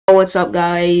What's up,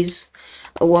 guys?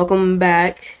 Welcome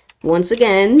back once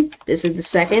again. This is the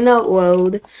second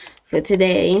upload for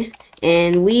today,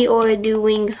 and we are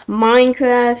doing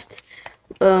Minecraft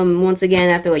once again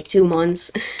after like 2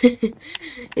 months.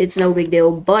 It's no big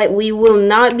deal, but we will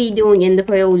not be doing Ender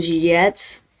Pearls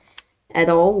yet at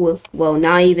all. Well,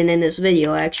 not even in this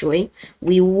video, actually.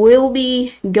 We will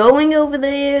be going over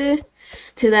there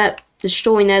to that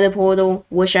destroy nether portal.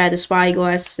 Wish I had a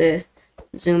spyglass to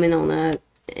zoom in on that.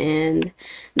 And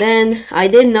then I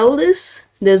did notice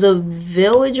there's a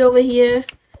village over here,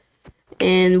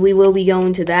 and we will be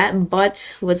going to that.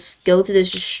 But let's go to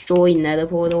this destroy nether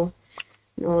portal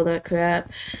and all that crap.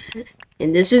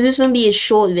 And this is just gonna be a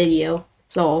short video.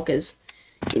 It's all because,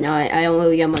 you know, I don't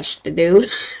really got much to do.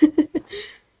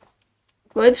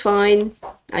 But it's fine.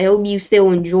 I hope you still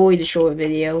enjoy the short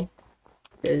video,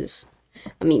 because,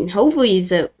 I mean, hopefully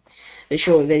it's a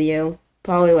short video.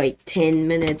 Probably like 10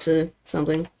 minutes or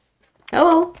something.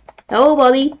 Hello? Hello,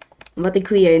 buddy? I'm about to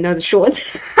create another short.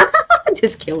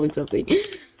 Just killing something.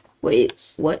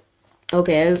 Wait, what?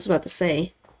 Okay, I was about to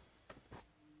say.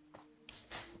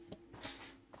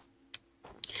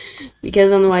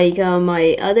 Because on like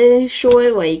my other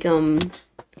short, like one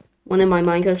of my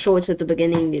Minecraft shorts at the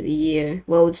beginning of the year.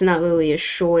 Well, it's not really a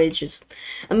short, it's just,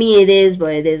 I mean it is,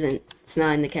 but it isn't. It's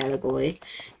not in the category.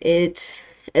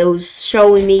 It was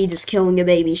showing me just killing a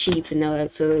baby sheep for no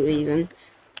absolute reason.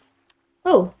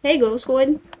 Oh, hey Ghost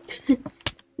Squid.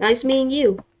 Nice meeting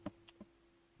you.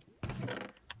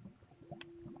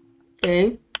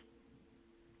 Okay.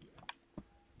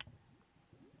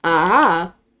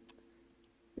 Aha.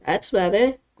 That's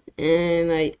better.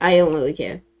 And I don't really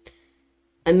care.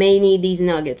 I may need these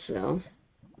nuggets though.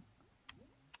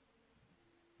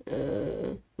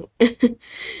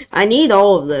 I need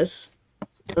all of this.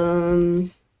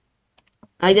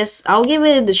 I'll give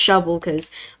it the shovel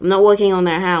because I'm not working on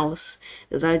that house.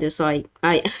 Because I just like,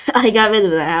 I got rid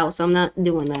of the house. I'm not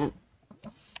doing that.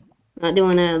 Not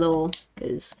doing that at all.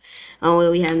 Because I don't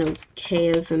really have no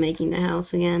care for making the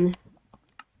house again.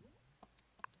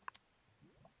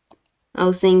 I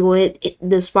was saying what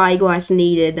the spyglass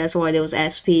needed. That's why there was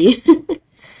SP.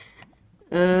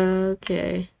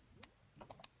 Okay.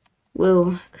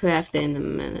 We'll craft it in a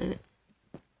minute.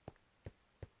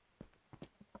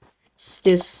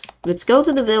 Let's go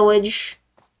to the village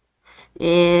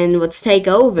and let's take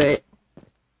over it.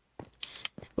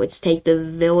 Let's take the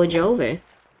village over.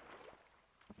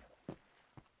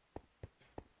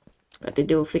 About to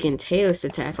do a freaking terrorist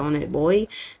attack on it, boy.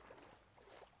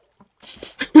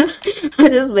 I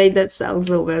just made that sound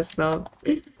so messed up.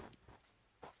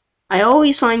 I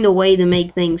always find a way to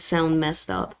make things sound messed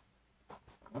up.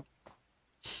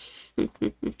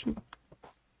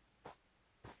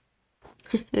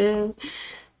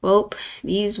 Well,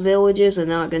 these villagers are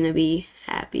not gonna be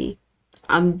happy.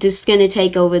 I'm just gonna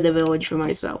take over the village for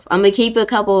myself. I'm gonna keep a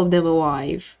couple of them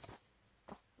alive,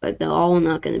 but they're all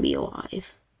not gonna be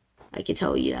alive. I can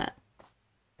tell you that.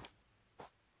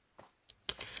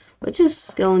 Let's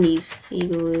just go in these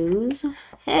igloos.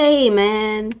 Hey,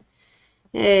 man.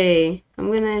 Hey,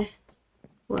 I'm gonna,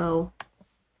 well,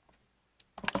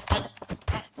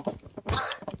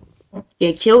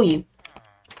 gonna kill you.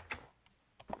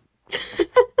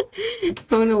 I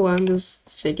don't know why I'm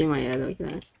just shaking my head like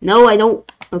that. No, I don't.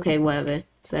 Okay, whatever.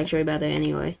 It's actually better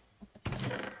anyway.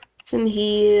 What's in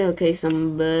here? Okay,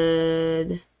 some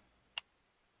bird.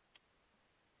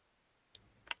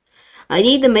 I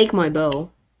need to make my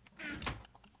bow.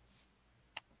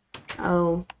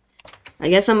 Oh, I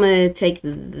guess I'm gonna take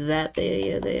that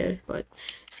area there, but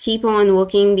just keep on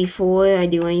looking before I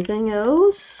do anything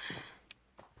else.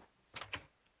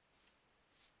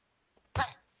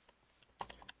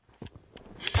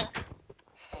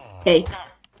 Hey,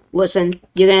 listen,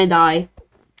 you're gonna die.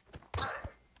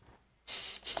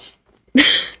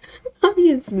 I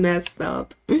just messed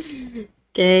up.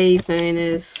 Okay,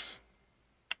 fairness.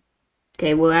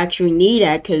 Okay, we'll actually need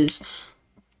that because,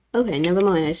 okay, never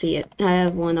mind, I see it. I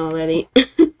have one already.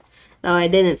 Oh, I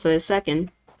didn't for a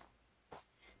second.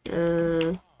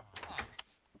 I'm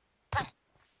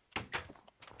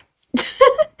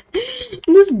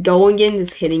just going in,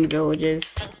 just hitting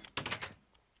villages.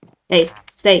 Hey,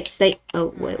 stay.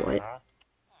 Oh, wait, what?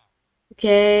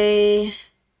 Okay.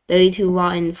 32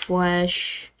 rotten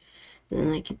flesh.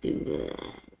 Then I could do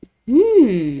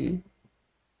that.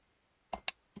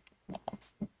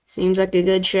 Seems like a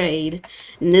good trade.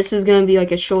 And this is gonna be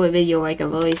like a short video, like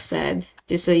I've always said.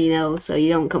 Just so you know, so you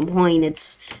don't complain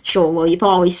it's short. Well, you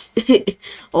probably,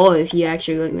 or if you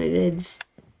actually like my vids.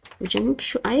 Which I'm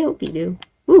sure, I hope you do.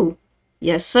 Ooh.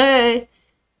 Yes, sir.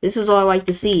 This is what I like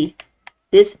to see.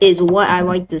 This is what I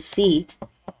like to see.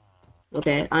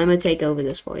 Okay, I'm gonna take over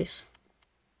this place.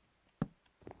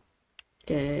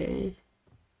 Okay.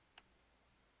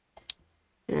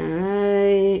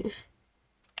 Alright.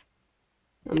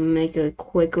 I'm gonna make a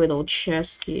quick little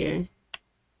chest here.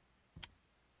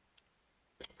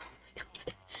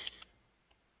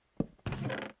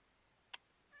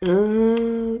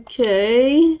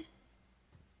 Okay.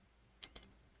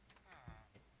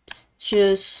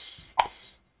 Just...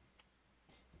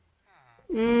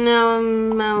 No, I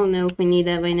don't know if we need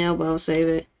that right now, but I'll save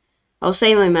it. I'll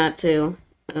save my map too.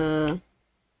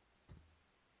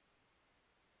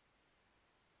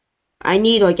 I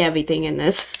need like everything in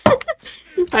this.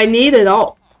 I need it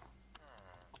all.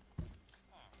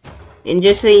 And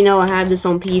just so you know, I have this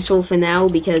on peaceful for now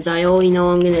because I already know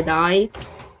I'm gonna die.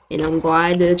 And I'm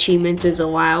glad the achievements is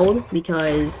allowed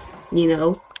because, you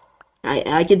know,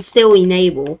 I could still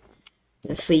enable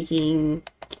the freaking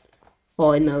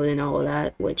hard mode and all of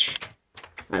that, which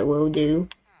I will do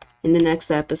in the next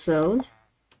episode.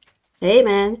 Hey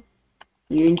man,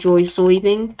 you enjoy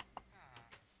sleeping?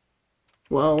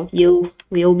 Well,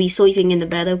 we'll be sleeping in a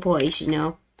better place, you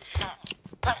know.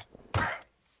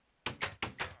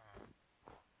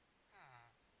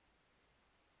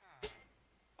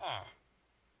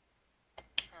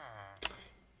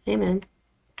 Hey man.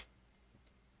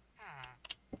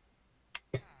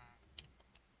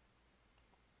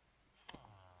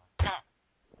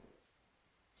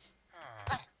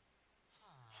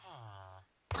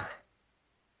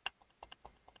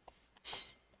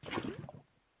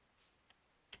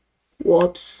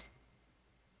 Whoops.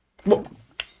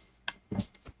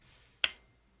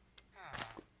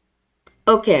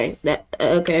 Okay,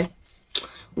 okay.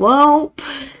 Well,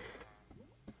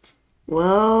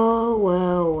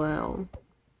 well.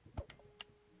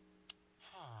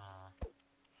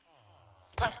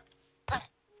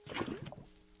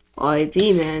 RIP,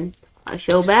 man. I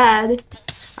feel bad.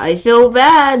 I feel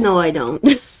bad. No, I don't.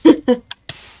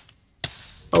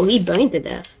 Oh, he burned to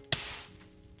death.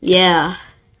 Yeah.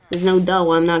 There's no doubt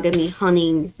I'm not gonna be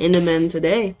hunting Endermen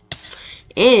today.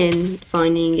 And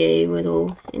finding a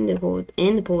little end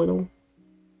portal.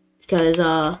 Because,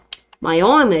 my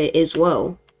armor is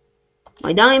low.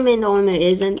 My diamond armor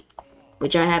isn't.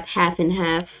 Which I have half and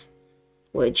half.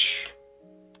 Which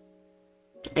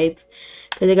I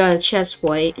could have got a chest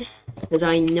plate. Because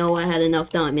I know I had enough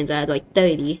diamonds. I had like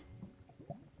 30.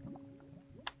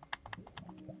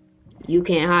 You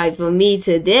can't hide from me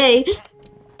today.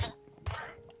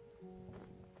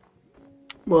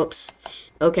 Whoops.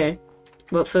 Okay.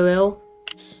 But for real,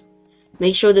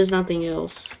 make sure there's nothing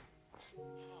else.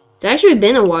 It's actually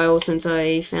been a while since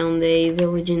I found a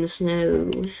village in the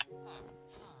snow.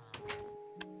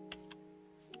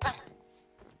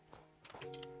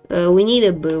 We need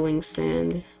a brewing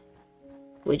stand,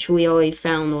 which we already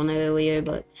found one earlier,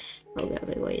 but I'll grab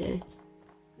it later.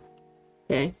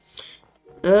 Okay.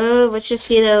 Let's just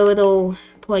get a little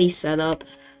place set up,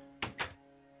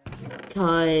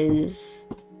 because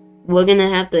we're gonna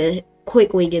have to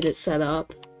quickly get it set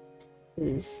up.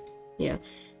 Yeah.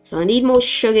 So I need more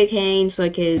sugar cane so I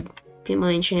could get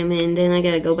my enchantment, and then I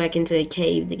gotta go back into the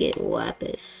cave to get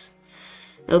lapis.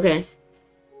 Okay.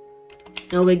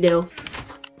 No big deal.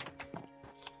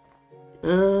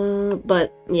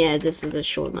 But yeah, this is a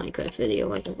short Minecraft video,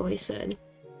 like I've always said.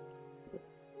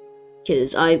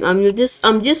 Cause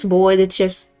I'm just bored. It's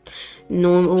just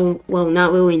normal. Well,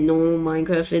 not really normal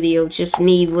Minecraft video. It's just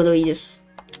me literally just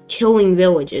killing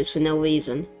villagers for no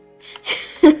reason.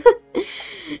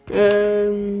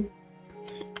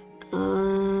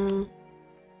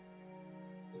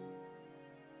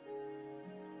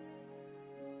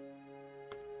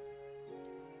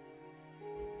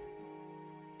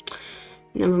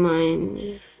 Never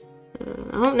mind.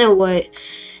 I don't know what.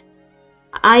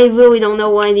 I really don't know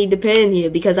what I need to put in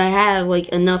here because I have like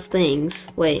enough things.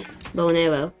 Wait, bow and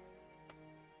arrow.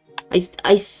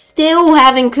 I still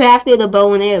haven't crafted a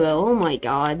bow and arrow. Oh my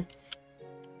god.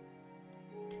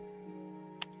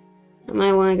 I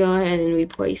might want to go ahead and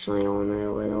replace my armor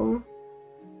a little.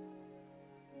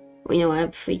 Well, you know, I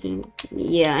have freaking...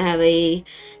 Yeah, I have a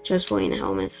chestplate and a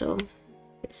helmet, so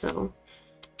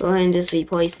go ahead and just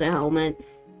replace the helmet.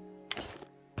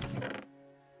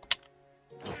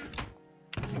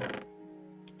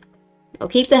 I'll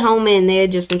keep the helmet in there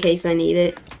just in case I need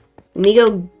it. Let me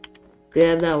go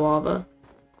grab that lava.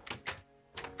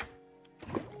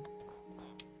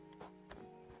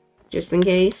 Just in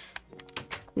case.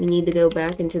 We need to go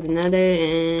back into the nether,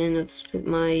 and let's put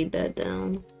my bed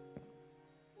down.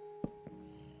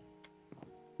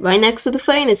 Right next to the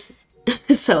furnace.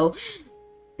 So,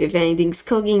 if anything's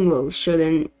cooking, well,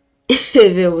 shouldn't. If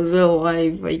it was real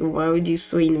life, like, why would you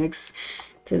sleep next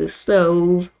to the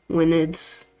stove when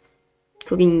it's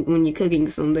cooking, when you're cooking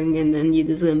something, and then you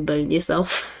just gonna burn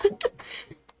yourself.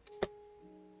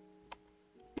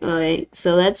 Alright,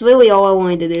 so that's really all I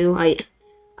wanted to do. I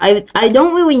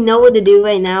don't really know what to do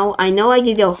right now. I know I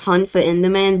could go hunt for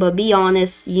Enderman, but be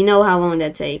honest, you know how long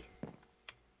that takes.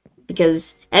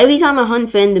 Because every time I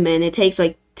hunt for Enderman, it takes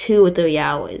like 2 or 3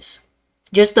 hours.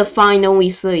 Just to find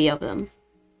only 3 of them.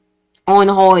 On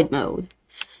hard mode.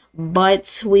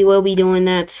 But we will be doing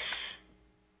that.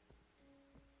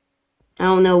 I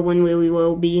don't know when we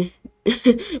will be.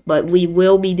 But we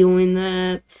will be doing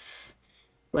that.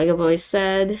 Like I've always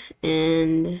said.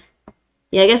 And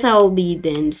yeah, I guess that will be the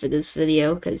end for this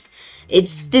video. Because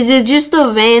it's just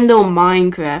a random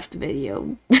Minecraft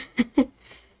video.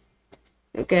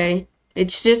 Okay?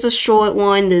 It's just a short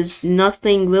one. There's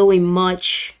nothing really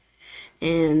much.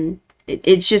 And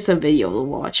it's just a video to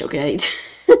watch, okay?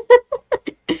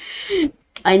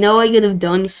 I know I could have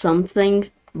done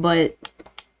something, but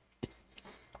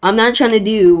I'm not trying to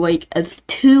do like a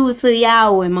 2 or 3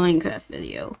 hour Minecraft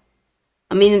video.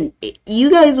 I mean,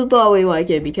 you guys will probably like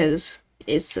it because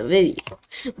it's a video,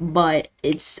 but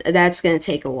that's gonna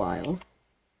take a while.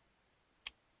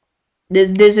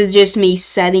 This is just me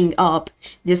setting up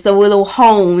just a little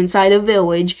home inside a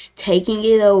village, taking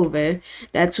it over.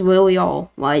 That's really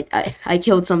all. Like I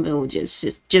killed some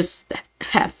villagers. Just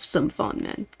have some fun,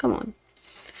 man. Come on.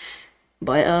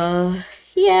 But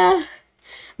yeah.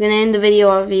 I'm gonna end the video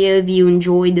off here. If you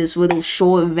enjoyed this little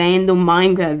short random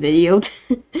Minecraft video,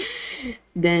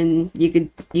 then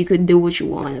you could do what you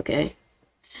want, okay?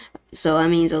 So that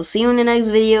means I'll see you in the next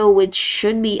video, which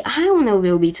should be, I don't know if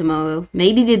it'll be tomorrow.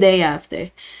 Maybe the day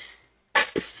after.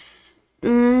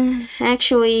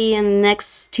 Actually, in the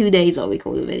next 2 days I'll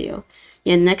record the video.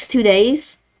 Yeah, next 2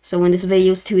 days. So when this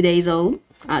video is 2 days old,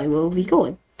 I will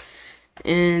record.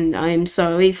 And I'm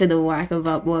sorry for the lack of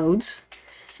uploads.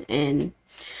 And,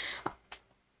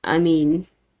 I mean,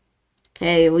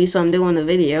 hey, at least I'm doing the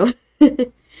video.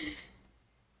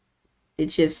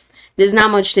 It's just, there's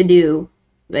not much to do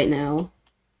right now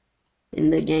in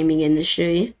the gaming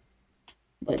industry,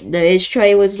 but there is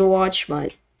trailers to watch,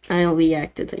 but I don't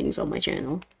react to things on my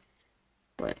channel.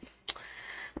 But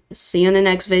see you in the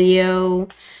next video,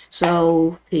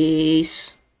 so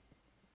peace.